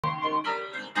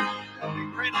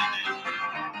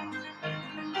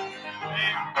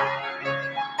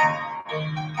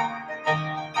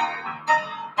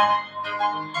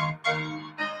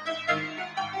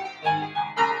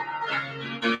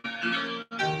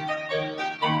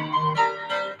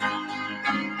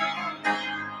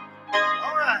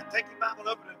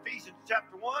Ephesians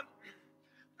chapter 1.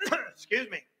 Excuse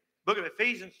me. Book of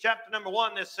Ephesians chapter number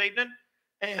 1 this evening.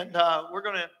 And we're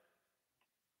going to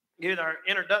give our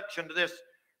introduction to this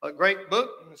great book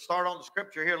and start on the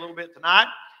scripture here a little bit tonight.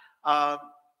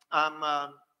 I'm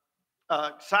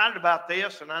excited about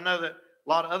this, and I know that a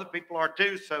lot of other people are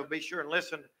too, so be sure and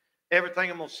listen to everything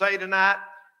I'm going to say tonight,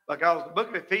 because the book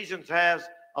of Ephesians has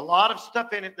a lot of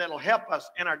stuff in it that'll help us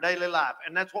in our daily life,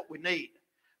 and that's what we need.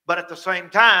 But at the same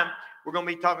time, we're going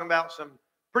to be talking about some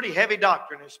pretty heavy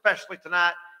doctrine, especially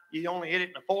tonight. You only hit it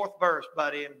in the fourth verse,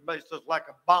 buddy, and it's just like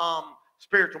a bomb,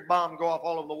 spiritual bomb go off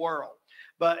all over the world.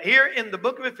 But here in the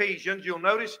book of Ephesians, you'll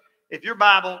notice, if your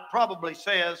Bible probably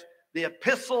says, the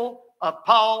epistle of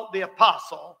Paul the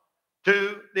Apostle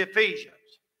to the Ephesians.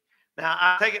 Now,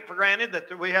 I take it for granted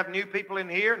that we have new people in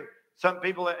here, and some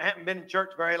people that haven't been in church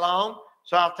very long,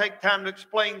 so I'll take time to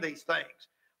explain these things.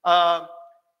 An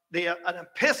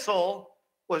epistle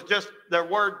was just their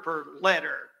word for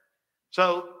letter.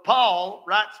 So Paul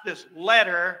writes this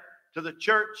letter to the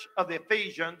church of the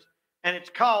Ephesians, and it's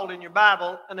called in your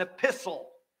Bible an epistle.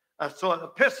 So an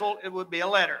epistle, it would be a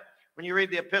letter. When you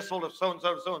read the epistle of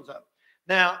so-and-so to so-and-so.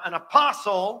 Now, an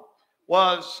apostle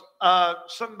was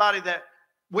somebody that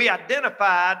we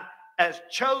identified as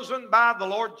chosen by the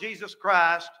Lord Jesus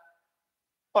Christ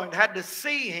and had to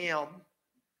see him.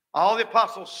 All the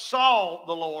apostles saw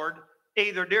the Lord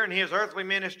either during his earthly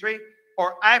ministry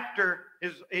or after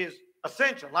his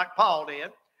ascension, like Paul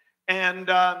did. And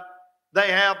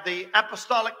they have the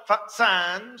apostolic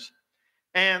signs,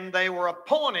 and they were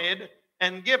appointed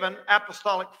and given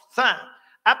apostolic signs.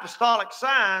 Apostolic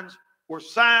signs were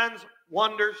signs,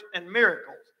 wonders, and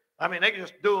miracles. I mean, they can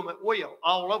just do them at will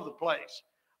all over the place.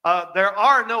 There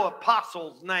are no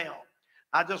apostles now.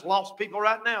 I just lost people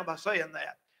right now by saying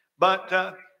that.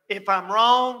 But if I'm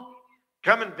wrong,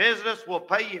 come and visit us. We'll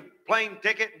pay you a plane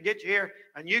ticket and get you here,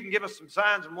 and you can give us some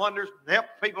signs and wonders and help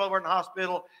people over in the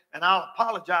hospital, and I'll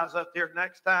apologize up there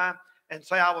next time and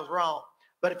say I was wrong.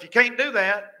 But if you can't do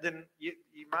that, then you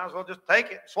might as well just take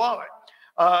it and swallow it.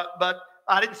 But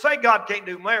I didn't say God can't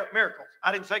do miracles.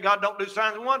 I didn't say God don't do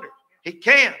signs and wonders. He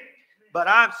can. But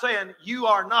I'm saying you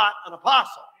are not an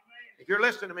apostle. If you're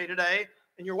listening to me today,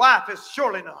 and your wife is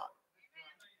surely not.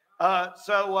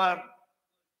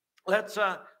 Let's,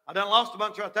 I done lost a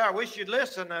bunch right there. I wish you'd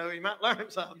listen, though. You might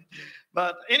learn something.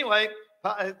 But anyway,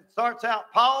 it starts out,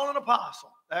 Paul, an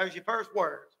apostle. There's your first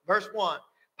words. Verse 1.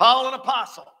 Paul, an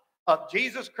apostle of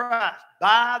Jesus Christ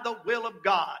by the will of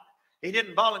God. He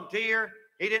didn't volunteer.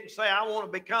 He didn't say, I want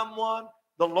to become one.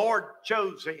 The Lord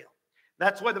chose him.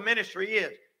 That's where the ministry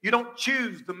is. You don't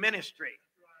choose the ministry.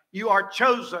 You are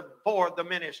chosen for the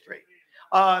ministry.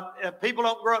 People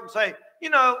don't grow up and say,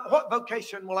 you know, what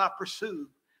vocation will I pursue?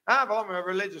 I'm from a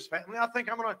religious family. I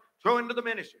think I'm going to throw into the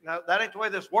ministry. No, that ain't the way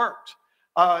this works.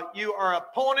 You are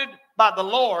appointed by the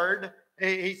Lord,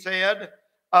 he said,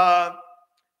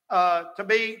 to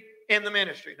be in the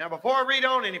ministry. Now, before I read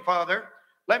on any further,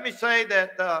 let me say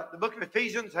that the book of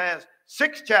Ephesians has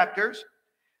 6 chapters.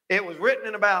 It was written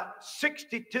in about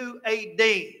 62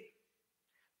 A.D.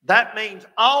 That means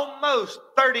almost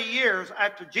 30 years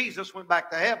after Jesus went back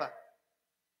to heaven.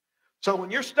 So when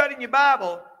you're studying your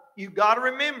Bible, you've got to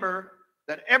remember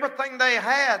that everything they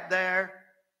had there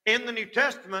in the New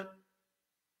Testament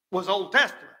was Old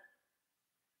Testament.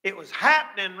 It was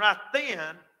happening right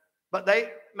then, but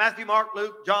Matthew, Mark,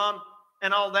 Luke, John,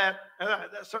 and all that,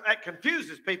 that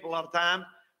confuses people a lot of times.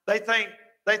 They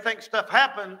think stuff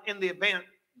happened in the event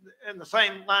in the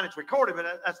same line it's recorded,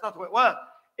 but that's not the way it was.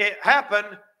 It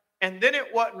happened, and then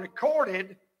it wasn't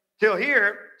recorded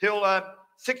till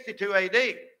 62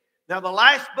 A.D. Now, the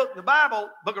last book in the Bible,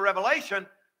 book of Revelation,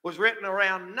 was written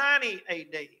around 90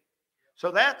 A.D.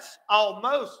 So that's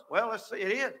almost, well, let's see,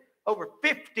 it is over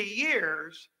 50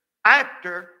 years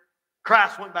after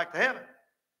Christ went back to heaven.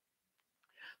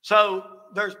 So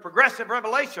there's progressive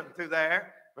revelation through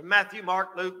there when Matthew, Mark,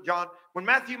 Luke, John. When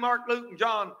Matthew, Mark, Luke, and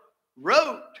John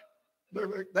wrote,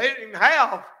 they didn't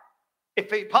have,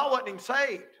 Paul wasn't even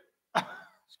saved.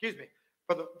 Excuse me,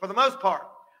 for the most part.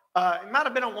 It might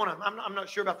have been on one of them. I'm not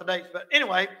sure about the dates, but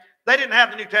anyway, they didn't have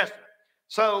the New Testament.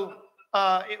 So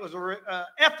it was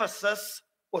Ephesus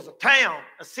was a town,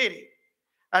 a city.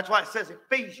 That's why it says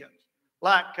Ephesians.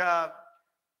 Like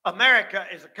America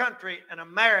is a country and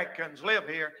Americans live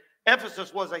here.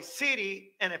 Ephesus was a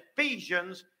city, and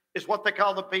Ephesians is what they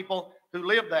call the people who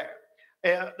live there.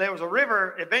 There was a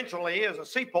river, eventually, it was a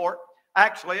seaport,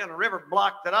 actually, and a river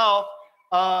blocked it off.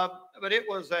 But it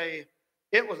was a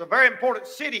very important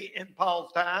city in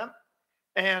Paul's time,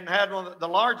 and had one of the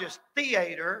largest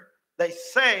theater, they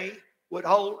say, would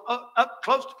hold up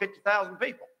close to 50,000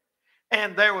 people.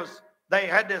 And there was they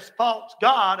had this false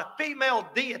god, a female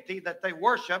deity that they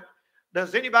worshiped.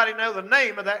 Does anybody know the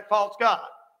name of that false god?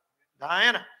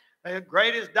 Diana. The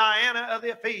greatest Diana of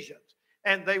the Ephesians.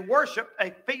 And they worshiped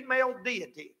a female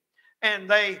deity. And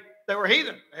they were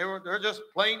heathen. They're just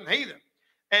plain heathen.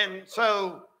 And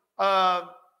so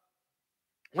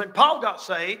when Paul got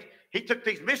saved, he took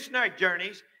these missionary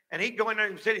journeys, and he'd go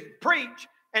into the cities and preach,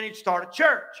 and he'd start a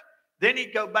church. Then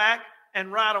he'd go back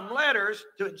and write them letters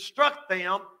to instruct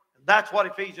them. And that's what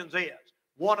Ephesians is,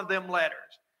 one of them letters.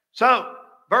 So,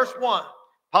 verse 1,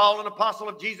 Paul, an apostle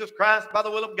of Jesus Christ by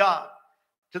the will of God,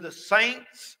 to the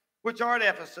saints which are at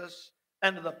Ephesus,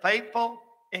 and to the faithful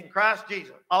in Christ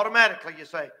Jesus. Automatically you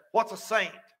say, what's a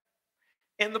saint?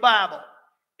 In the Bible,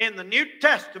 in the New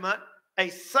Testament, a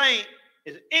saint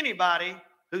is anybody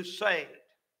who's saved.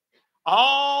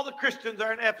 All the Christians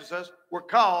there in Ephesus were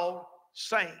called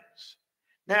saints.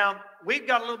 Now, we've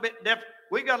got a little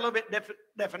bit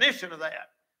definition of that,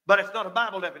 but it's not a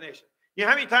Bible definition. You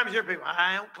know how many times you hear people,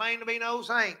 I don't claim to be no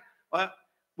saint.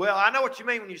 Well, I know what you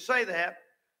mean when you say that,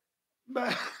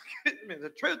 but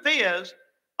the truth is,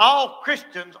 all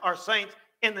Christians are saints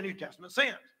in the New Testament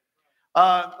sense.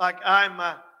 Like I'm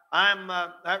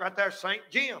right there, Saint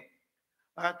Jim.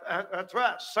 That's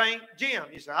right, Saint Jim.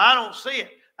 You say, I don't see it.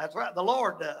 That's right, the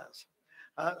Lord does.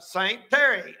 Saint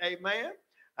Terry, amen.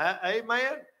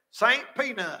 Amen. Saint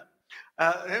Peanut.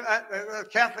 The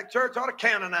Catholic Church ought to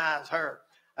canonize her.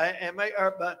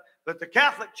 But the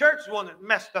Catholic Church is the one that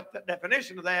messed up the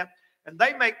definition of that. And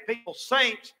they make people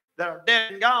saints that are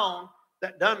dead and gone,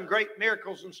 that done great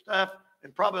miracles and stuff,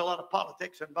 and probably a lot of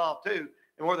politics involved too,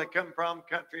 and where they come from,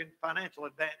 country and financial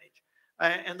advantage.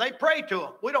 And they pray to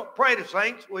them. We don't pray to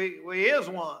saints. We is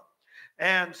one.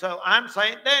 And so I'm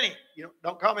Saint Denny. You know,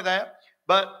 don't call me that.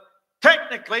 But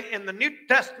technically, in the New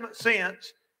Testament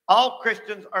sense, all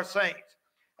Christians are saints.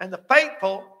 And the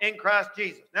faithful in Christ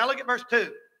Jesus. Now look at verse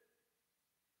 2.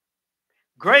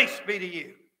 Grace be to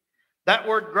you. That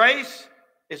word grace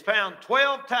is found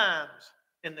 12 times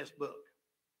in this book.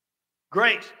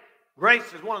 Grace.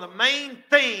 Grace is one of the main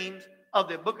themes of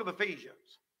the book of Ephesians.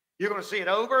 You're going to see it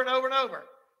over and over and over.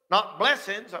 Not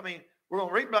blessings. I mean, we're going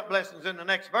to read about blessings in the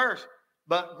next verse.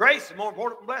 But grace is more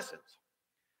important than blessings.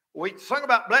 We sung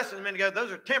about blessings a minute ago.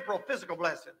 Those are temporal, physical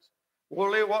blessings. We'll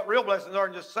leave what real blessings are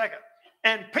in just a second.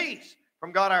 And peace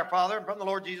from God our Father and from the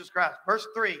Lord Jesus Christ. Verse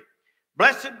 3.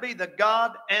 Blessed be the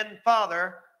God and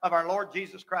Father of our Lord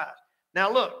Jesus Christ.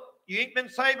 Now look, you ain't been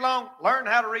saved long. Learn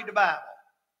how to read the Bible.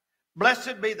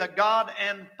 Blessed be the God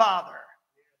and Father.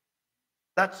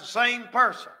 That's the same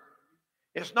person.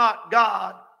 It's not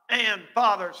God and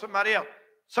Father, somebody else.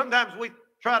 Sometimes we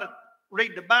try to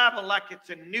read the Bible like it's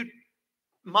in new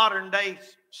modern day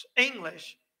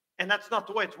English, and that's not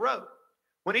the way it's wrote.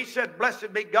 When he said,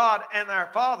 blessed be God and our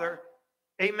Father,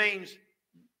 he means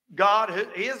God who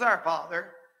is our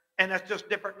Father, and that's just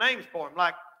different names for him.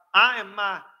 Like, I am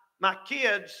my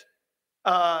kids'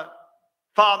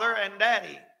 father and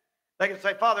daddy. They can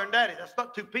say father and daddy. That's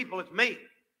not two people, it's me.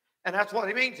 And that's what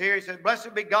he means here. He says,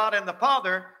 blessed be God and the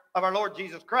Father of our Lord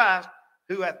Jesus Christ,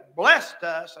 who hath blessed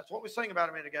us. That's what we sang about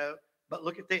a minute ago. But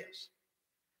look at this.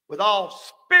 With all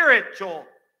spiritual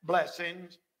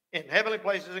blessings in heavenly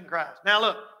places in Christ. Now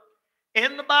look,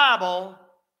 in the Bible,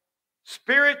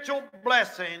 spiritual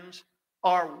blessings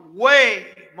are way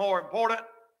more important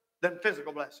than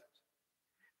physical blessings.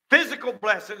 Physical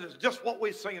blessings is just what we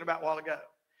were singing about a while ago.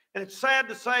 And it's sad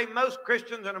to say most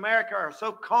Christians in America are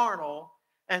so carnal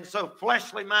and so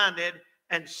fleshly minded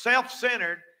and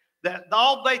self-centered that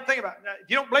all they think about, if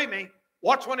you don't believe me,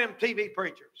 watch one of them TV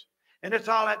preachers. And it's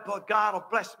all that, boy, God will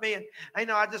bless me. And you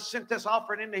know, I just sent this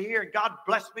offering into here, and God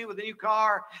blessed me with a new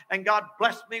car, and God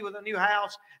blessed me with a new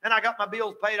house, and I got my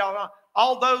bills paid off.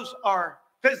 All those are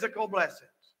physical blessings.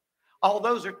 All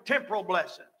those are temporal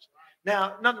blessings.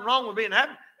 Now, nothing wrong with being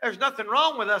happy. There's nothing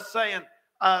wrong with us saying,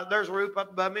 there's a roof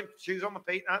up above me, shoes on my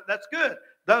feet. That's good.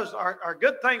 Those are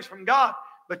good things from God.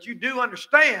 But you do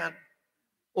understand,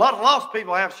 a lot of lost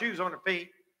people have shoes on their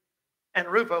feet and a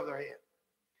roof over their head.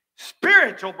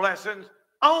 Spiritual blessings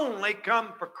only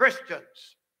come for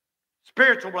Christians.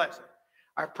 Spiritual blessings.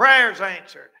 Our prayers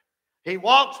answered. He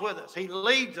walks with us. He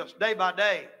leads us day by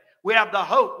day. We have the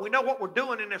hope. We know what we're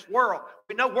doing in this world.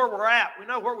 We know where we're at. We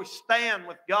know where we stand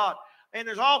with God. And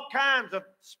there's all kinds of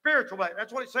spiritual blessings.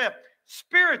 That's what it said.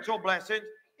 Spiritual blessings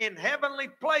in heavenly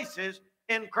places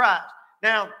in Christ.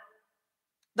 Now,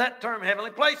 that term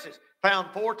heavenly places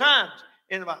found 4 times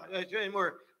in the Bible. And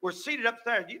we're seated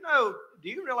upstairs. Do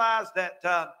you realize that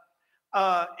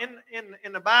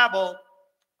in the Bible,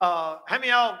 how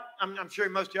many of y'all, I'm sure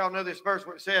most of y'all know this verse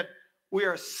where it said, we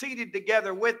are seated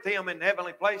together with him in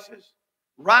heavenly places.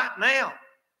 right now.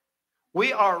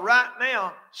 We are right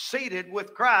now seated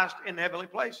with Christ in heavenly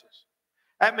places.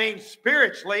 That means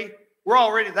spiritually, we're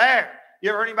already there. You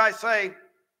ever heard anybody say,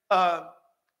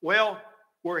 well,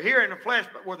 we're here in the flesh,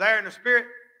 but we're there in the spirit?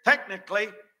 Technically,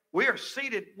 we are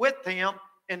seated with him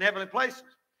in heavenly places.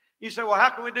 You say, well, how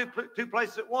can we do two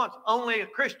places at once? Only a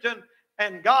Christian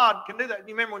and God can do that.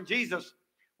 You remember when Jesus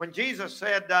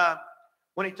said,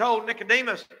 when he told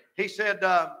Nicodemus, he said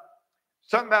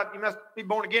something about you must be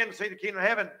born again to see the kingdom of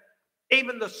heaven.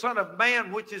 Even the Son of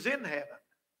Man, which is in heaven.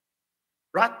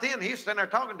 Right then, he's sitting there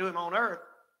talking to him on earth.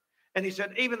 And he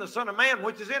said, even the Son of Man,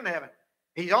 which is in heaven.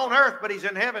 He's on earth, but he's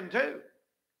in heaven too.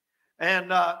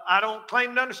 And I don't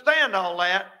claim to understand all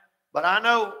that, but I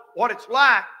know what it's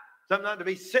like sometimes to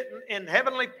be sitting in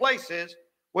heavenly places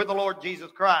with the Lord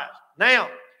Jesus Christ. Now,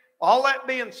 all that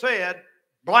being said,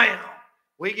 blam,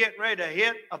 we getting ready to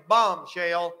hit a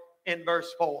bombshell in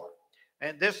verse 4.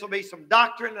 And this will be some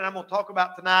doctrine that I'm going to talk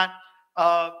about tonight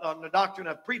on the doctrine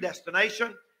of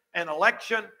predestination and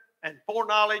election and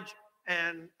foreknowledge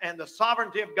and the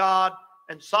sovereignty of God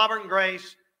and sovereign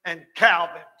grace and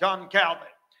Calvin, John Calvin.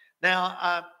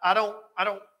 Now,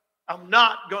 I'm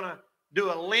not going to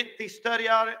do a lengthy study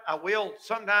on it. I will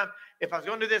sometime. If I was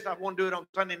going to do this, I want to do it on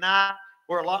Sunday night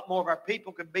where a lot more of our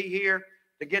people could be here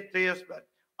to get this. But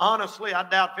honestly, I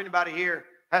doubt if anybody here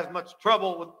has much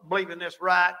trouble with believing this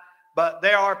right. But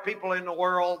there are people in the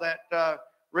world that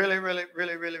really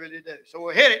do. So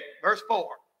we'll hit it. Verse 4.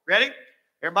 Ready?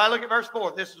 Everybody look at verse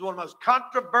 4. This is one of the most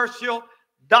controversial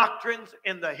doctrines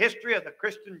in the history of the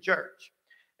Christian church.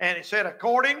 And it said,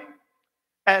 according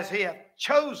as he hath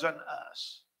chosen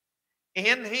us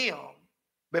in him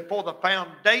before the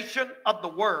foundation of the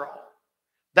world,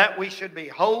 that we should be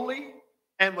holy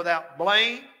and without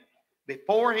blame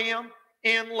before him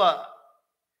in love.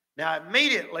 Now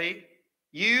immediately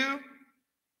you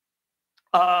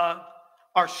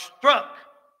are struck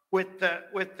with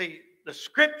the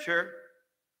scripture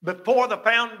before the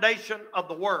foundation of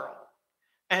the world.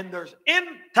 And there's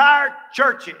entire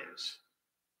churches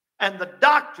and the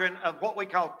doctrine of what we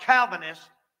call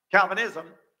Calvinism,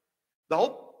 the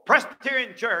whole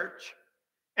Presbyterian church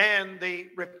and the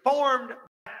Reformed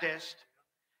Baptist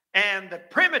and the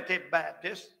Primitive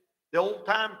Baptist, the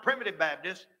old-time Primitive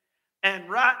Baptist, and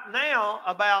right now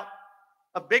about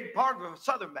a big part of the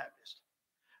Southern Baptist.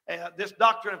 This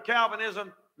doctrine of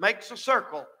Calvinism makes a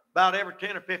circle about every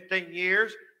 10 or 15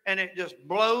 years, and it just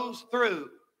blows through.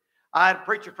 I had a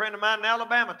preacher friend of mine in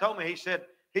Alabama told me, he said,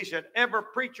 every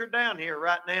preacher down here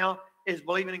right now is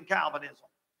believing in Calvinism.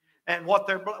 And what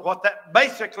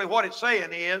it's saying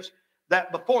is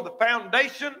that before the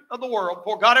foundation of the world,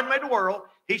 before God ever made the world,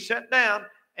 he sat down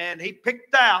and he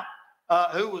picked out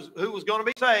who was going to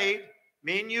be saved.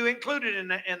 Me and you included in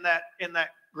that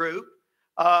group,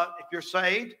 if you're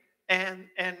saved, and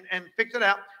picked it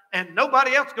out, and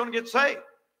nobody else is going to get saved.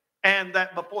 And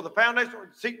that before the foundation,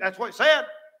 see, that's what it said,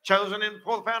 chosen in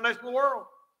before the foundation of the world.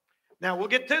 Now we'll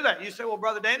get to that. You say, well,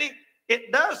 Brother Danny,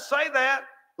 it does say that.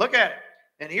 Look at it.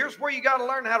 And here's where you got to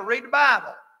learn how to read the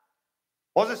Bible.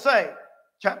 What does it say?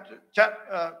 Chapter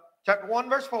 1,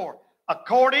 verse 4.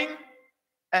 According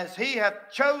as he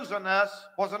hath chosen us,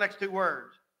 what's the next two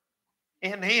words?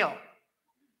 In him.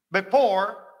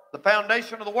 Before the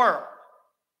foundation of the world.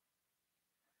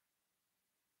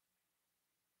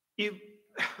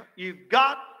 You've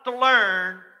got to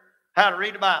learn how to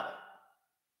read the Bible.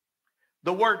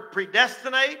 The word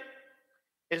predestinate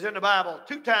is in the Bible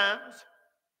 2 times.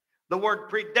 The word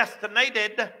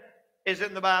predestinated is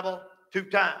in the Bible 2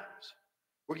 times.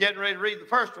 We're getting ready to read the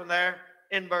first one there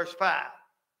in verse 5.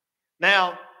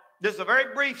 Now, this is a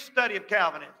very brief study of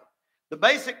Calvinism. The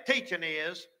basic teaching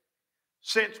is,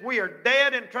 since we are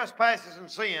dead in trespasses and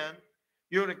sin,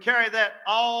 you're going to carry that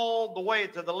all the way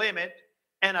to the limit,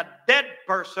 and a dead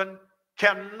person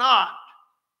cannot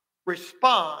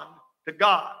respond to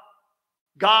God.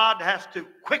 God has to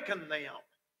quicken them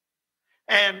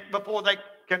and before they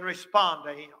can respond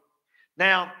to him.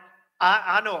 Now,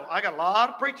 I know I got a lot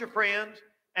of preacher friends,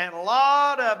 and a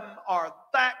lot of them are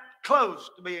that close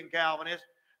to being Calvinists,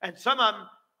 and some of them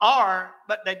are,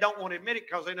 but they don't want to admit it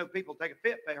because they know people take a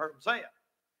fit if they heard them say it.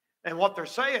 And what they're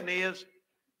saying is,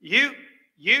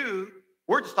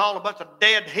 we're just all a bunch of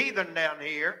dead heathen down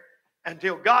here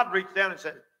until God reaches down and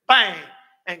says, bang,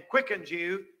 and quickens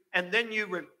you, and then you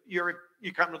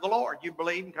come to the Lord. You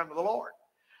believe and come to the Lord.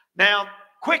 Now,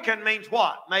 quicken means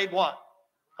what? Made what?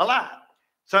 Alive.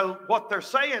 So what they're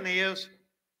saying is,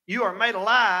 you are made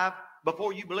alive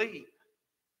before you believe.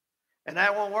 And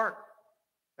that won't work.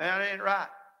 That ain't right.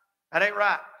 That ain't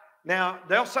right. Now,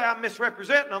 they'll say I'm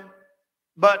misrepresenting them,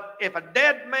 but if a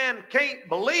dead man can't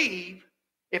believe,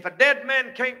 If a dead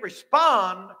man can't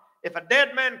respond, if a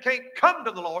dead man can't come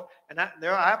to the Lord, and I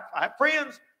have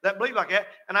friends that believe like that,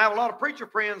 and I have a lot of preacher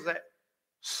friends that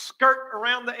skirt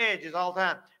around the edges all the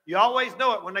time. You always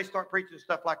know it when they start preaching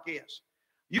stuff like this.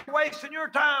 You're wasting your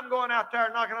time going out there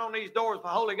knocking on these doors with the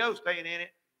Holy Ghost staying in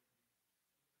it.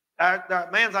 The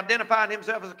man's identifying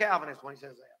himself as a Calvinist when he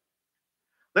says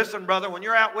that. Listen, brother, when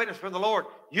you're out witnessing for the Lord,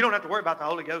 you don't have to worry about the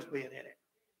Holy Ghost being in it.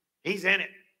 He's in it.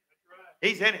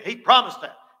 He's in it. He promised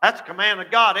that. That's a command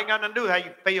of God. It ain't got nothing to do with how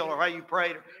you feel or how you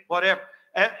prayed or whatever.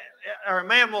 Or a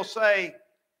man will say,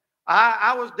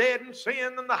 I was dead in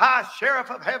sin, and the high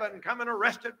sheriff of heaven come and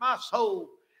arrested my soul.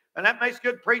 And that makes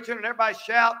good preaching, and everybody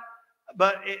shout.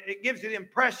 But it gives you the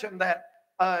impression that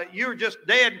you were just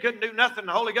dead and couldn't do nothing.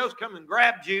 The Holy Ghost come and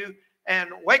grabbed you and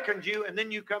wakened you, and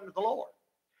then you come to the Lord.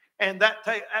 And that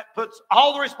puts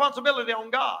all the responsibility on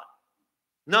God,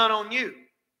 none on you.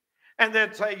 And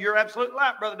then say, you're absolutely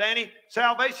right, Brother Danny.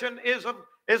 Salvation is of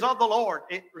the Lord.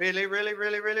 It really, really,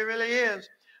 really, really, really is.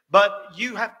 But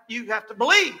you have to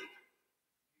believe.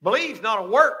 Believe's not a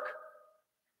work.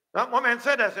 One man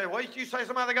said that. I said, well, you say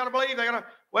somebody they got to believe.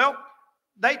 Well,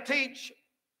 they teach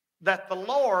that the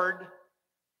Lord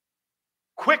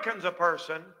quickens a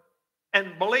person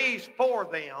and believes for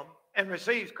them and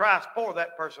receives Christ for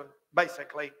that person,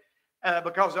 basically,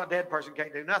 because a dead person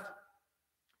can't do nothing.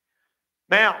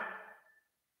 Now,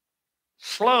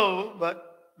 slow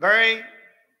but very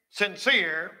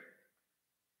sincere,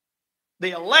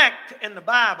 the elect in the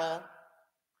Bible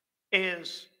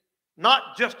is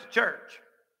not just a church.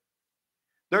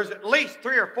 There's at least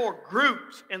 3 or 4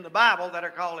 groups in the Bible that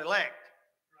are called elect.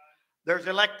 There's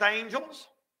elect angels.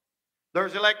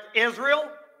 There's elect Israel,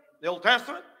 the Old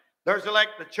Testament. There's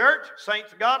elect the church,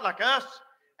 saints of God like us.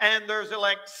 And there's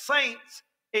elect saints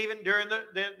even during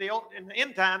in the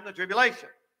end time, the tribulation.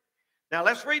 Now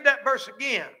let's read that verse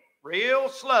again, real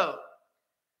slow.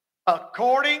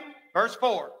 According, verse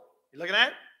 4. You looking at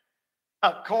it?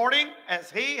 According as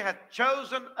he hath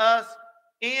chosen us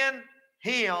in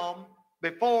him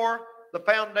before the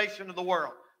foundation of the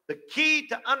world. The key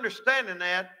to understanding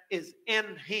that is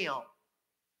in him.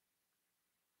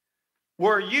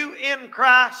 Were you in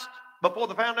Christ before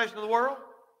the foundation of the world?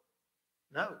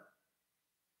 No.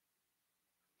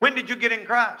 When did you get in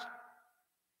Christ?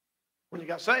 When you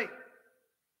got saved.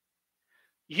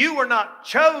 You were not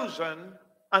chosen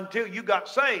until you got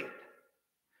saved.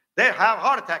 They have a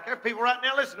heart attack. There are people right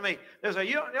now, listen to me. They say,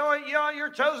 you're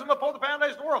chosen before the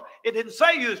foundation of the world. It didn't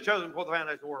say you was chosen before the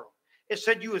foundation of the world. It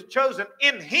said you was chosen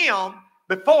in him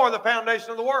before the foundation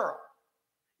of the world.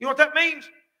 You know what that means?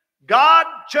 God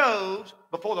chose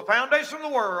before the foundation of the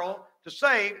world to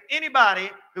save anybody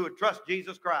who would trust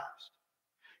Jesus Christ.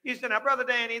 You said, now, Brother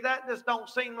Danny, that just don't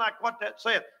seem like what that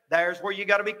said. There's where you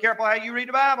got to be careful how you read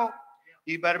the Bible.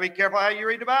 You better be careful how you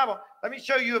read the Bible. Let me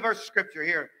show you a verse of scripture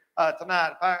here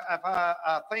tonight. If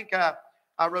I think I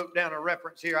wrote down a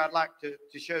reference here I'd like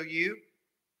to show you.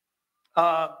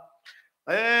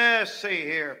 Let's see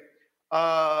here.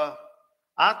 I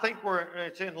think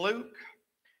it's in Luke.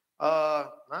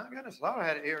 My goodness, I thought I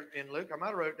had it here in Luke. I might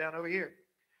have wrote it down over here.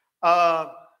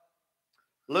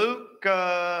 Luke.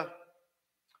 Thought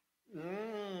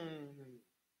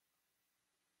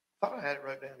I had it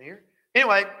wrote down here.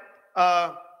 Anyway,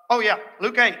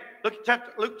 Luke 8.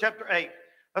 Luke chapter 8.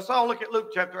 Let's all look at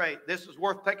Luke chapter 8. This is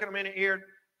worth taking a minute here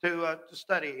to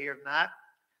study here tonight.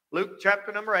 Luke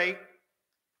chapter number 8.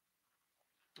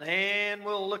 And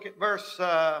we'll look at verse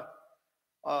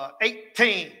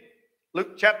 18.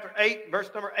 Luke chapter 8, verse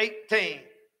number 18.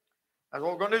 That's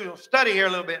what we're going to do. We'll study here a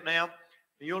little bit now.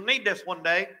 You'll need this one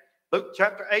day. Luke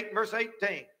chapter 8, verse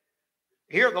 18.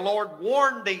 Here the Lord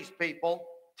warned these people,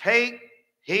 take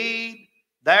heed,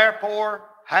 therefore,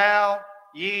 how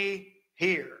ye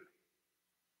hear.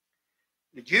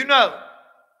 Did you know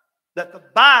that the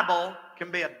Bible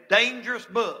can be a dangerous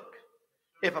book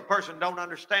if a person don't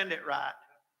understand it right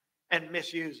and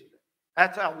misuses it?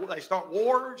 That's how they start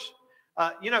wars.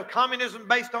 Communism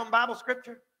based on Bible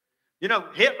scripture.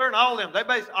 Hitler and all them,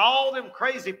 all them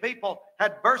crazy people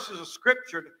had verses of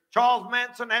scripture. Charles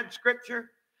Manson had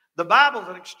scripture. The Bible's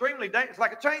an extremely dangerous, it's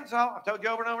like a chainsaw. I've told you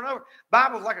over and over and over.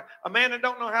 Bible's like a man that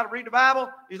don't know how to read the Bible.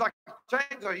 He's like a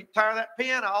chainsaw. You tear that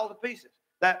piano all to pieces.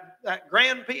 That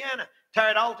grand piano,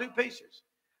 tear it all to pieces.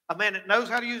 A man that knows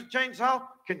how to use a chainsaw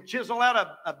can chisel out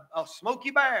a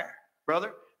smoky bear,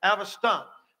 brother, out of a stump.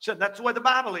 So that's the way the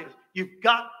Bible is. You've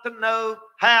got to know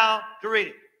how to read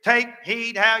it. Take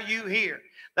heed how you hear.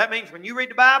 That means when you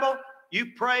read the Bible, you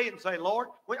pray and say, Lord,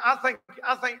 I think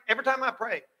every time I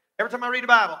pray, every time I read the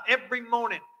Bible, every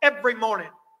morning,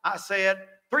 I said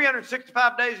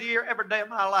 365 days a year, every day of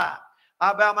my life,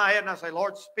 I bow my head and I say,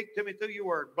 Lord, speak to me through your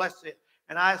word. Bless it.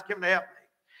 And I ask him to help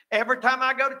me. Every time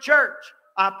I go to church,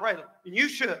 I pray. And you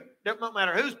should. It doesn't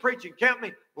matter who's preaching. Count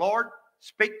me. Lord,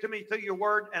 speak to me through your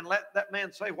word and let that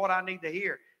man say what I need to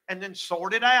hear. And then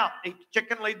sort it out. Eat the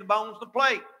chicken, leave the bones to the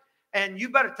plate. And you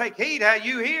better take heed how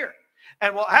you hear.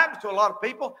 And what happens to a lot of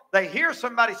people, they hear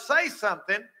somebody say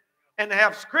something and they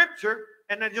have scripture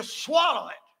and they just swallow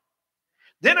it.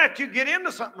 Then after you get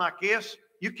into something like this,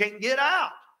 you can get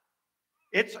out.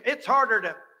 It's harder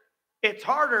to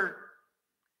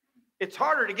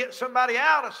get somebody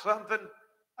out of something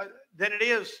than it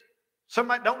is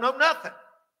somebody don't know nothing.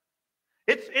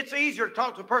 It's easier to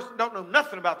talk to a person who don't know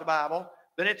nothing about the Bible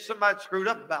than it's somebody screwed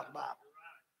up about the Bible.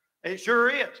 It sure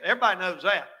is. Everybody knows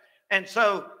that. And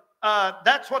so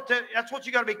that's what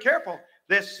you got to be careful.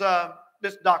 This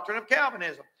doctrine of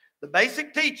Calvinism. The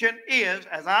basic teaching is,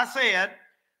 as I said,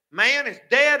 man is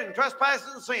dead in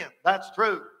trespasses and sin. That's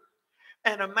true.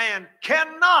 And a man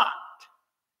cannot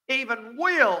even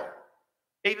will,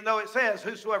 even though it says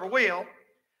whosoever will,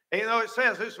 even though it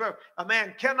says whosoever, a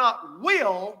man cannot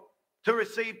will to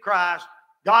receive Christ.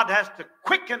 God has to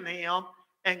quicken him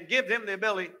and give him the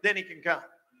ability, then he can come.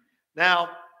 Now,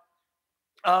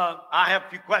 I have a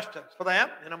few questions for them,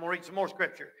 and I'm going to read some more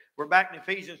scripture. We're back in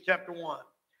Ephesians chapter 1.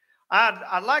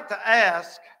 I'd like to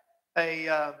ask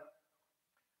a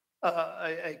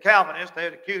Calvinist.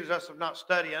 They'd accuse us of not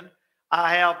studying.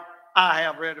 I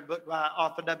have read a book by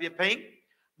Arthur W. Pink.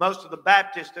 Most of the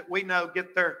Baptists that we know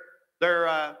get their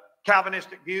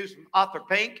Calvinistic views from Arthur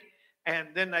Pink, and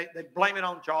then they blame it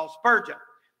on Charles Spurgeon.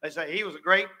 They say he was a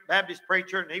great Baptist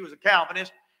preacher and he was a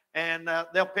Calvinist, and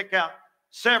they'll pick out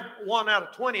 1 out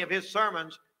of 20 of his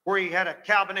sermons where he had a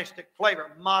Calvinistic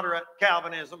flavor, moderate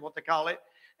Calvinism, what they call it,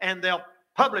 and they'll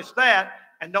publish that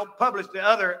and don't publish the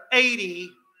other 80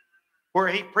 where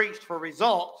he preached for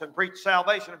results and preached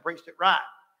salvation and preached it right.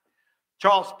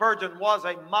 Charles Spurgeon was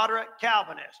a moderate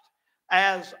Calvinist,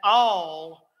 as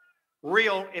all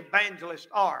real evangelists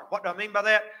are. What do I mean by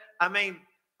that? I mean,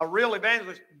 a real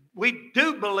evangelist, we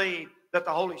do believe that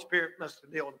the Holy Spirit must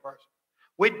deal with a person.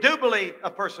 We do believe a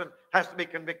person has to be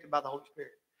convicted by the Holy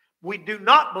Spirit. We do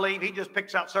not believe he just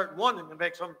picks out certain ones and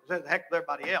convicts them and says the heck with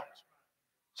everybody else.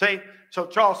 See, so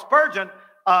Charles Spurgeon,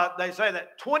 they say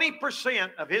that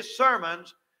 20% of his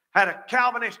sermons had a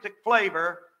Calvinistic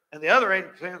flavor, and the other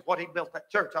 80% is what he built that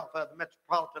church off of, the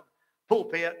Metropolitan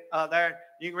Pulpit there.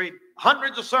 You can read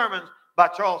hundreds of sermons by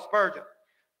Charles Spurgeon.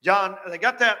 They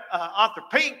got that, Arthur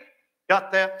Pink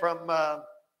got that from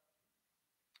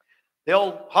the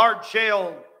old hard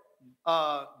shell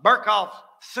Burkhoff's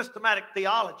Systematic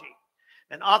Theology.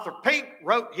 And Arthur Pink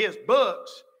wrote his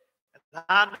books. And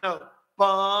I know a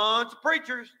bunch of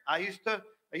preachers. I used to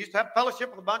have fellowship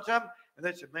with a bunch of them. And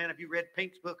they said, man, have you read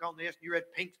Pink's book on this? You read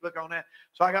Pink's book on that?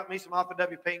 So I got me some Arthur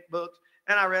W. Pink books.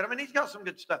 And I read them. And he's got some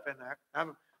good stuff in there.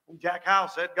 Jack Howell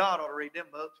said God ought to read them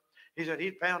books. He said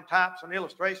he found types and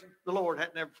illustrations the Lord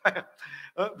had never found.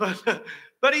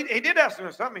 But he did have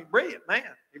some stuff. I mean, brilliant man.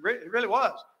 He really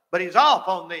was. But he's off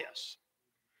on this.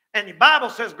 And the Bible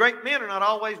says great men are not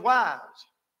always wise.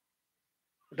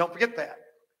 Don't forget that.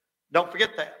 Don't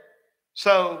forget that.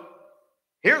 So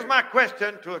here's my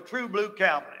question to a true blue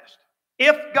Calvinist.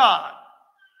 If God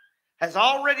has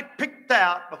already picked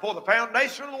out before the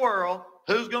foundation of the world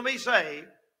who's going to be saved,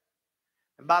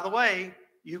 and by the way,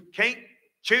 you can't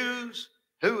choose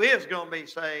who is going to be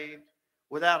saved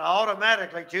without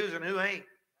automatically choosing who ain't.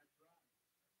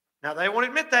 Now, they won't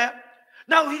admit that.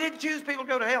 No, he didn't choose people to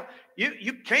go to hell.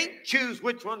 You can't choose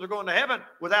which ones are going to heaven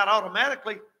without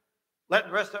automatically letting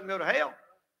the rest of them go to hell.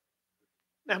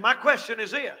 Now, my question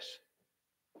is this.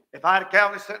 If I had a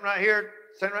Calvinist sitting right here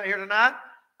tonight,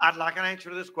 I'd like an answer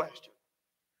to this question.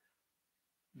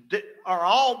 Are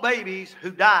all babies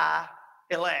who die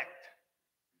elect?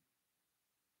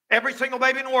 Every single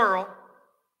baby in the world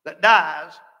that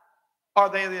dies, are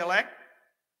they the elect?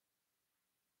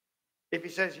 If he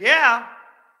says, yeah,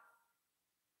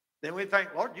 then we think,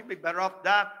 Lord, you'd be better off to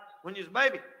die when you're a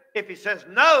baby. If he says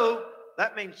no,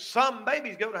 that means some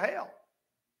babies go to hell.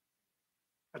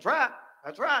 That's right.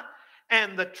 That's right.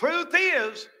 And the truth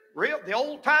is, the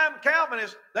old-time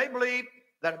Calvinists, they believed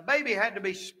that a baby had to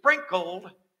be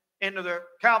sprinkled into their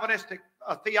Calvinistic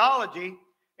theology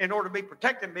in order to be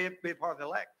protected and be a part of the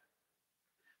elect.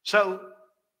 So,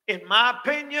 in my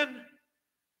opinion,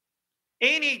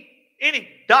 any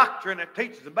doctrine that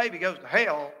teaches a baby goes to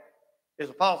hell is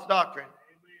a false doctrine.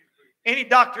 Any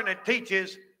doctrine that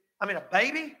teaches, a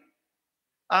baby?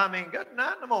 Good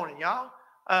night in the morning, y'all.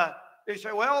 They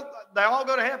say, well, they all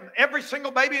go to heaven. Every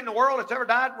single baby in the world that's ever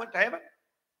died went to heaven.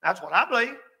 That's what I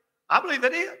believe. I believe they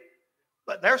did.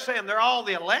 But they're saying they're all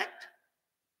the elect.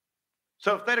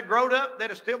 So if they'd have grown up, they'd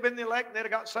have still been the elect and they'd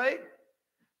have got saved.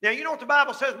 Now, you know what the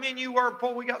Bible says me and you were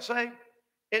before we got saved?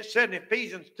 It said in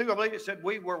Ephesians 2, I believe it said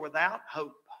we were without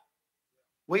hope.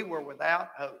 We were without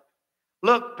hope.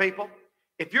 Look, people,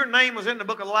 if your name was in the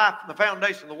book of life from the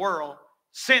foundation of the world,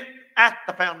 sent at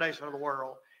the foundation of the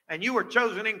world, and you were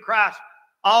chosen in Christ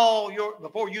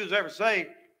before you was ever saved,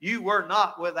 you were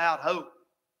not without hope.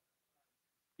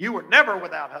 You were never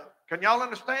without hope. Can y'all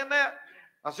understand that?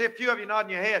 I see a few of you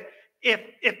nodding your head.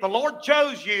 If the Lord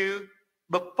chose you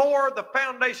before the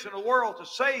foundation of the world to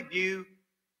save you,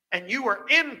 and you were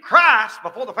in Christ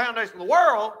before the foundation of the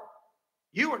world,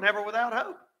 you were never without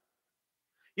hope.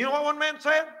 You know what one man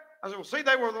said? I said, well, see,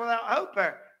 they were without hope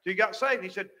there. So you got saved. He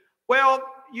said, well,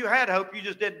 you had hope, you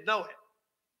just didn't know it.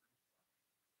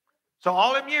 So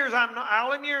all them years when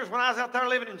I was out there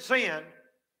living in sin,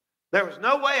 there was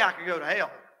no way I could go to hell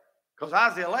because I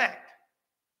was the elect.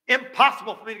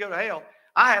 Impossible for me to go to hell.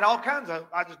 I had all kinds of hope.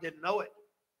 I just didn't know it.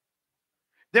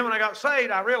 Then when I got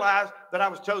saved, I realized that I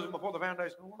was chosen before the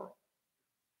foundation of the world.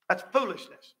 That's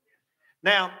foolishness.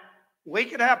 Now, we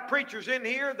could have preachers in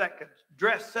here that could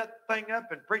dress that thing up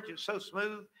and preach it so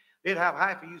smooth, it'd have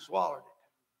half of you swallowed it.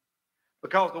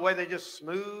 Because the way they just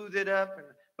smooth it up and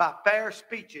by fair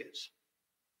speeches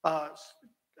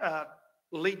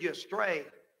lead you astray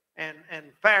and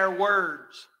fair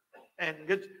words and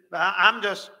good. I'm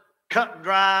just cut and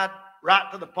dried,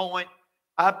 right to the point.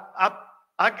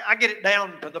 I get it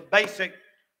down to the basic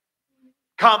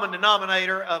common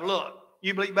denominator of, look,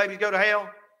 you believe babies go to hell?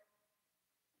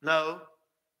 No.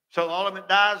 So all of them that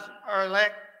dies are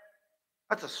elect?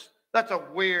 That's a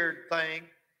weird thing.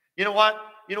 You know what?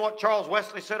 You know what Charles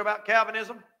Wesley said about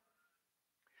Calvinism?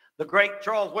 The great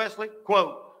Charles Wesley,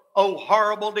 quote, "O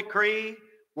horrible decree,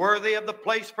 worthy of the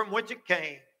place from which it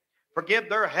came. Forgive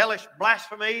their hellish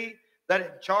blasphemy that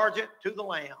had charged it to the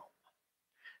Lamb."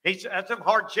 He said, that's some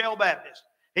hard shell Baptist.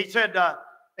 He said,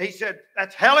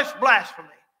 that's hellish blasphemy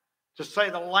to say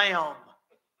the Lamb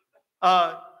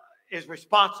is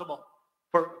responsible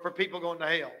for people going to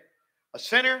hell. A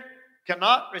sinner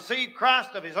cannot receive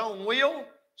Christ of his own will,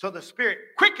 so the Spirit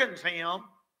quickens him,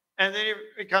 and then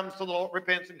he comes to the Lord,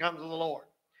 repents and comes to the Lord.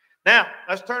 Now,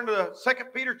 let's turn to 2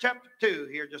 Peter chapter 2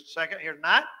 here just a second here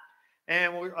tonight.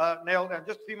 And we'll nail down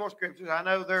just a few more scriptures. I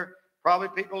know there are probably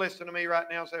people listening to me right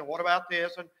now saying, what about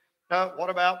this? And what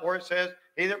about where it says,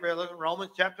 he that willeth in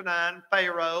Romans chapter 9,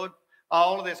 Pharaoh, and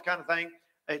all of this kind of thing.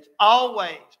 It's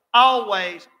always,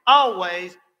 always,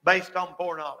 always based on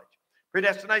foreknowledge.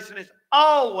 Predestination is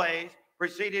always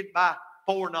preceded by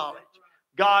foreknowledge.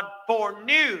 God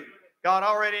foreknew. God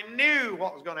already knew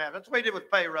what was going to happen. That's what he did with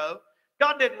Pharaoh.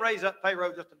 God didn't raise up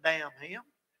Pharaoh just to damn him.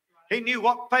 He knew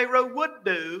what Pharaoh would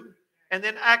do and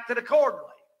then acted accordingly.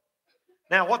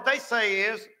 Now, what they say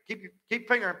is, keep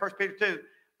fingering 1 Peter 2.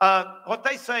 What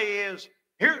they say is,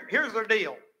 here's their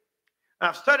deal. And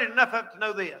I've studied enough of it to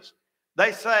know this.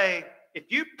 They say,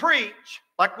 if you preach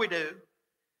like we do,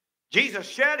 Jesus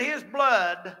shed his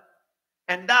blood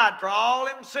and died for all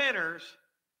them sinners,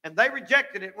 and they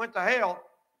rejected it and went to hell,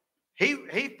 he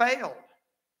failed.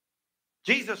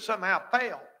 Jesus somehow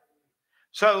failed.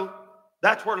 So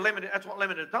that's what limited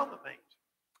atonement means.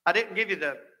 I didn't give you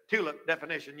the tulip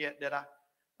definition yet, did I?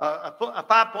 A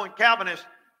 5-point Calvinist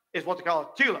is what they call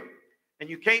a tulip, and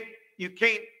you can't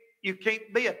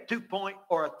be a 2-point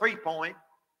or a 3-point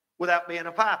without being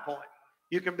a 5-point.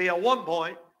 You can be a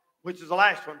 1-point, which is the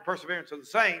last one, perseverance of the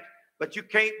saints, but you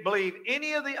can't believe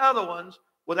any of the other ones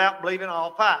without believing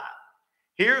all 5.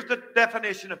 Here's the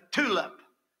definition of tulip.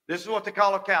 This is what they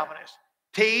call a Calvinist.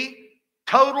 T,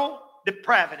 total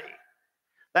depravity.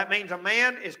 That means a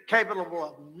man is capable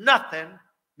of nothing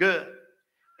good.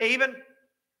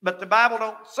 But the Bible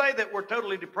don't say that we're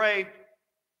totally depraved,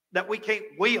 that we can't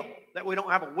will, that we don't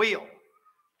have a will.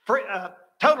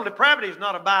 Total depravity is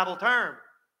not a Bible term.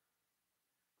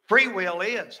 Free will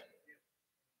is.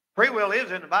 Free will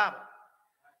is in the Bible.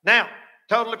 Now,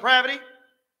 total depravity,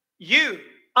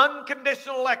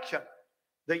 unconditional election.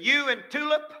 The U in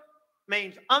tulip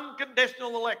means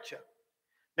unconditional election.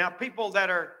 Now, people that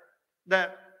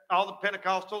all the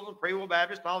Pentecostals and Free Will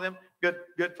Baptists, all them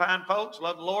good fine folks,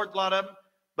 love the Lord, a lot of them,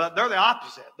 but they're the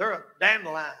opposite. They're a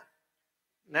dandelion.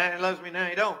 Now he loves me, now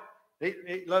he don't.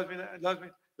 He loves me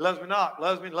not.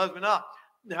 Loves me not.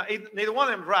 Now, neither one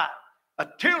of them is right. A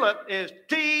tulip is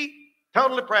T,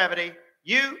 total depravity,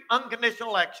 U, unconditional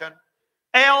election,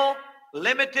 L,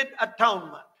 limited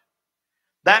atonement.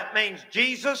 That means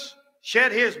Jesus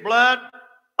shed his blood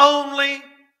only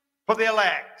for the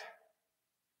elect.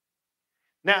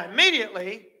 Now,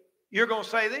 immediately, you're going to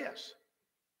say this.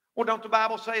 Well, don't the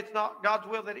Bible say it's not God's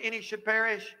will that any should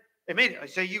perish? Immediately,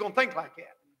 so you're going to think like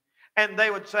that. And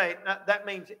they would say, that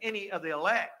means any of the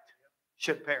elect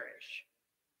should perish.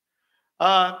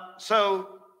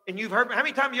 And you've heard, how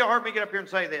many times y'all heard me get up here and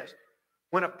say this?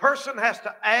 When a person has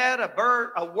to add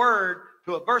a word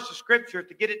to a verse of Scripture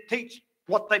to get it teach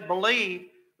what they believe,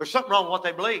 there's something wrong with what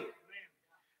they believe.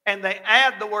 And they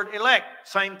add the word elect.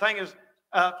 Same thing as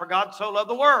for God so loved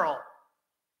the world.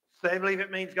 So they believe it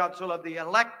means God so loved the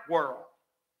elect world.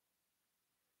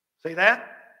 See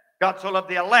that? God so loved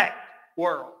the elect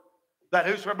world, that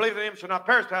whosoever believeth in him shall not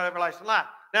perish but have everlasting life.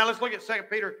 Now let's look at 2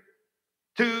 Peter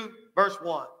 2, verse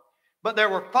 1. But there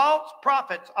were false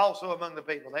prophets also among the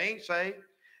people. They ain't saved.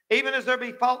 Even as there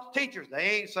be false teachers, they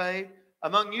ain't saved.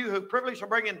 Among you who privily shall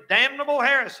bring in damnable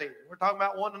heresies. We're talking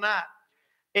about one tonight.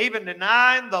 Even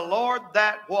denying the Lord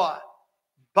that what?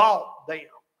 Bought them.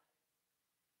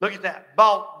 Look at that.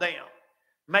 Bought them.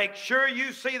 Make sure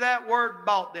you see that word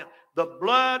bought them. The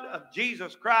blood of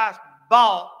Jesus Christ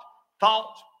bought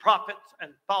false prophets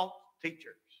and false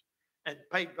teachers and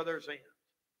paid for their sins.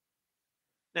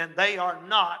 And they are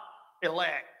not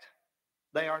elect.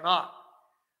 They are not.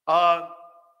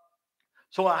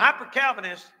 So a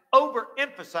hyper-Calvinist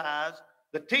overemphasized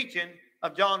the teaching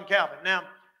of John Calvin. Now,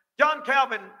 John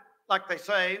Calvin, like they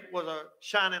say, was a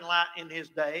shining light in his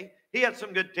day. He had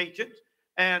some good teachings.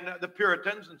 And the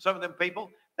Puritans and some of them people,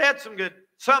 they had some good,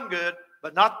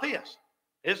 but not this.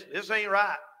 This ain't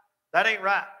right. That ain't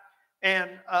right.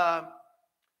 And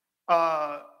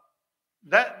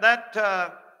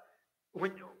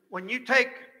when you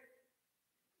take,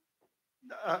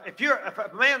 if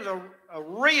a man's a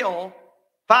real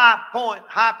 5-point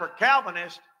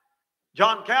hyper-Calvinist,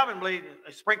 John Calvin believed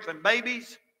in sprinkling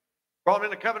babies, brought in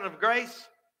the covenant of grace,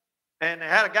 and they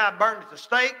had a guy burned at the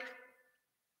stake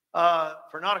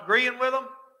for not agreeing with them.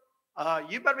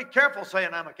 You better be careful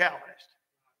saying I'm a Calvinist.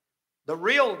 The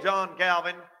real John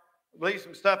Calvin believes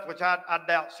some stuff which I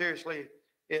doubt seriously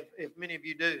if many of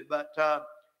you do. But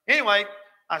anyway,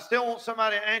 I still want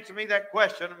somebody to answer me that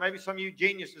question. Maybe some of you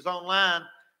geniuses online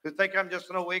who think I'm just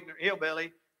an old ignorant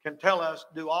hillbilly can tell us,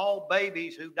 do all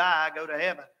babies who die go to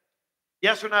heaven?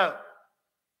 Yes or no?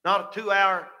 Not a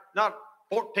 2-hour, not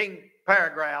 14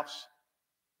 paragraphs.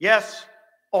 Yes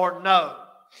or no?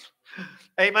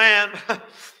 Amen.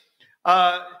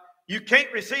 You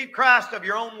can't receive Christ of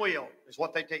your own will, is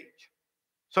what they teach.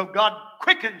 So God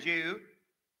quickens you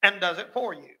and does it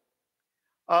for you.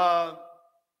 Now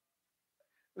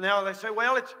they say,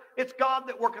 well, it's God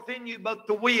that worketh in you both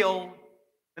the will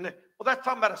and the, well, that's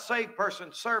talking about a saved person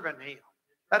serving him.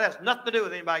 That has nothing to do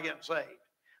with anybody getting saved.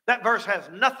 That verse has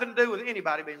nothing to do with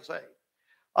anybody being saved.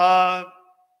 Let's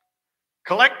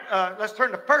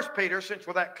turn to 1 Peter, since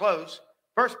we're that close.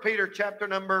 1 Peter chapter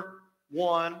number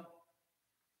 1.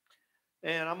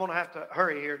 And I'm going to have to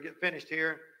hurry here, get finished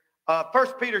here. 1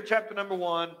 Peter chapter number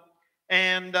 1.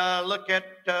 And look at,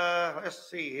 let's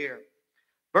see here.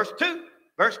 Verse 2.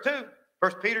 1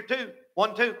 Peter 2,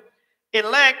 1, 2.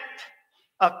 Elect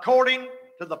according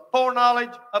to the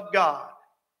foreknowledge of God.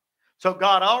 So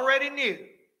God already knew.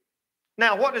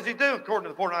 Now, what does he do according to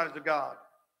the foreknowledge of God?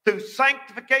 Through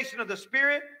sanctification of the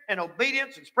Spirit and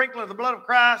obedience and sprinkling of the blood of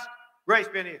Christ, grace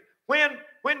be unto you. When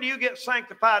do you get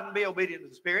sanctified and be obedient to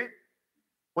the Spirit?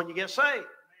 When you get saved.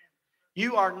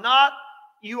 You are not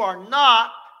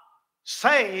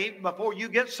saved before you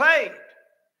get saved.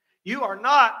 You are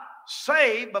not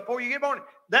saved before you get born.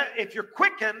 That if you're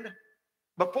quickened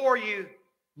before you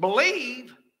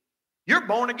believe, you're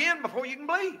born again before you can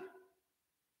believe.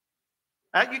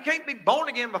 You can't be born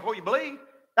again before you believe.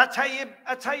 That's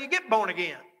how you get born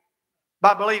again,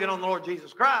 by believing on the Lord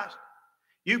Jesus Christ.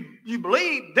 You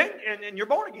believe, then and you're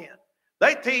born again.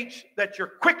 They teach that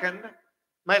you're quickened,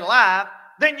 made alive,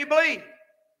 then you believe.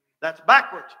 That's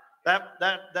backwards.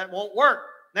 That won't work.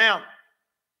 Now,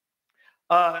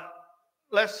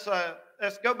 let's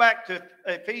go back to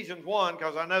Ephesians 1,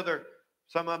 because I know there's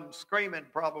some of them screaming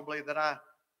probably that I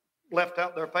left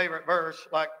out their favorite verse,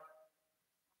 like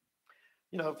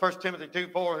 1 Timothy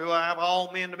 2:4, who I have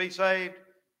all men to be saved.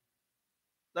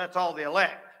 That's all the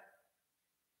elect,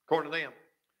 according to them.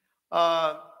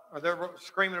 Or they're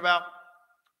screaming about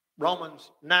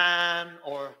Romans 9,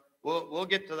 or we'll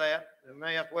get to that. We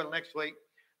may have to wait till next week.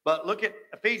 But look at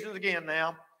Ephesians again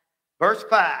now. Verse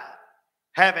 5.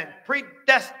 Having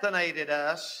predestinated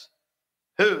us,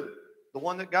 who? The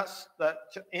one that got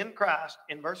in Christ,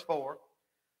 in verse 4,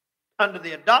 under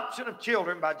the adoption of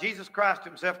children by Jesus Christ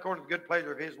himself, according to the good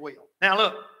pleasure of his will. Now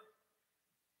look,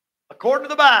 according to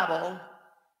the Bible,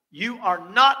 you are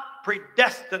not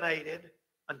predestinated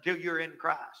until you're in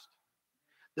Christ.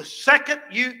 The second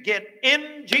you get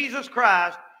in Jesus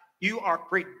Christ, you are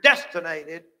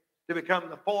predestinated to become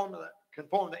conform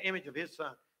to the image of his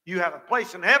Son. You have a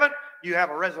place in heaven. You have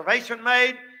a reservation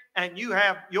made, and you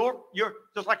have your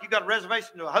just like you got a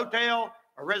reservation to a hotel,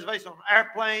 a reservation on an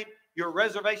airplane. Your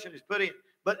reservation is put in,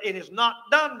 but it is not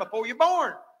done before you're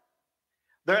born.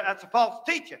 That's a false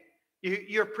teaching.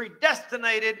 You're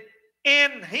predestinated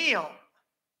in Him.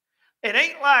 It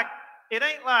ain't like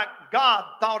God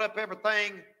thought up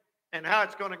everything and how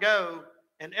it's going to go,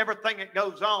 and everything that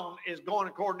goes on is going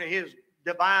according to His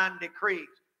divine decrees.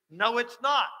 No, it's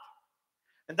not.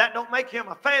 And that don't make Him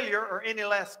a failure or any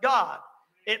less God.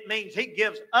 It means He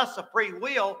gives us a free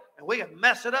will, and we can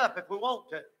mess it up if we want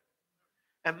to.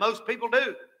 And most people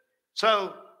do.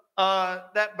 So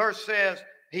that verse says,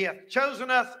 He hath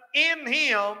chosen us in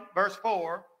Him, verse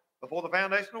 4, before the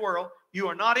foundation of the world. You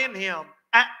are not in Him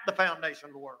at the foundation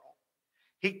of the world.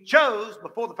 He chose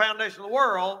before the foundation of the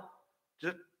world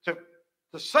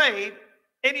to save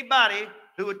anybody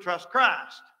who would trust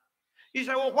Christ. You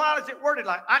say, well, why is it worded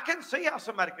like? I can see how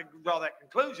somebody could draw that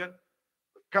conclusion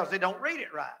because they don't read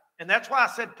it right. And that's why I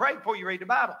said pray before you read the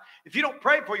Bible. If you don't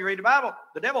pray before you read the Bible,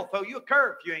 the devil will throw you a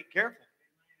curve if you ain't careful.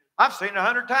 I've seen it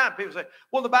 100 times. People say,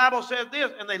 well, the Bible says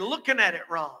this, and they're looking at it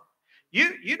wrong.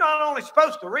 You're not only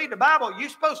supposed to read the Bible, you're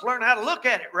supposed to learn how to look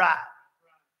at it right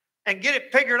and get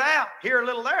it figured out. Here a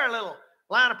little, there a little,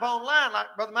 line upon line, like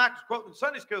Brother Mike was quoting in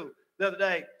Sunday school the other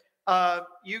day.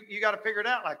 You got to figure it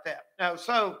out like that. Now,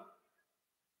 so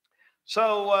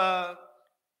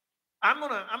I'm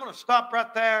gonna stop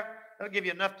right there. That'll give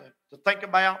you enough to think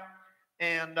about.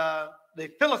 And the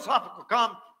philosophical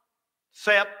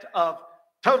concept of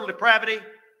total depravity,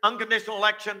 unconditional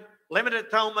election, limited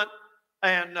atonement,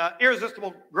 and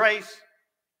irresistible grace,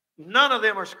 none of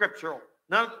them are scriptural.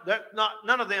 None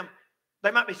of them,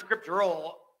 they might be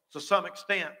scriptural to some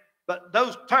extent, but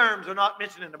those terms are not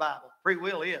mentioned in the Bible. Free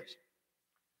will is.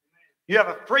 You have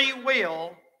a free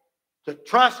will to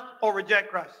trust or reject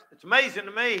Christ. It's amazing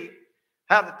to me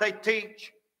how that they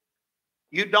teach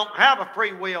you don't have a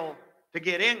free will to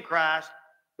get in Christ,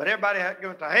 but everybody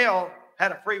going to hell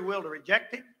had a free will to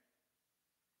reject Him.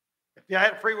 If you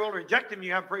had a free will to reject Him,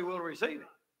 you have free will to receive Him.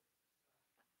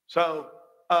 So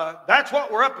that's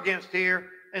what we're up against here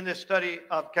in this study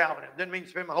of Calvinism. Didn't mean to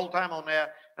spend my whole time on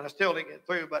that, and I still didn't get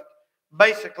through. But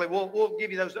basically, we'll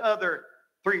give you those other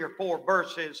 3 or 4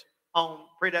 verses on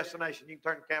predestination. You can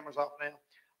turn the cameras off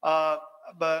now.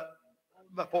 But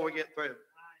before we get through,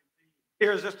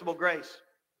 irresistible grace.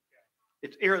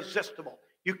 It's irresistible.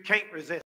 You can't resist.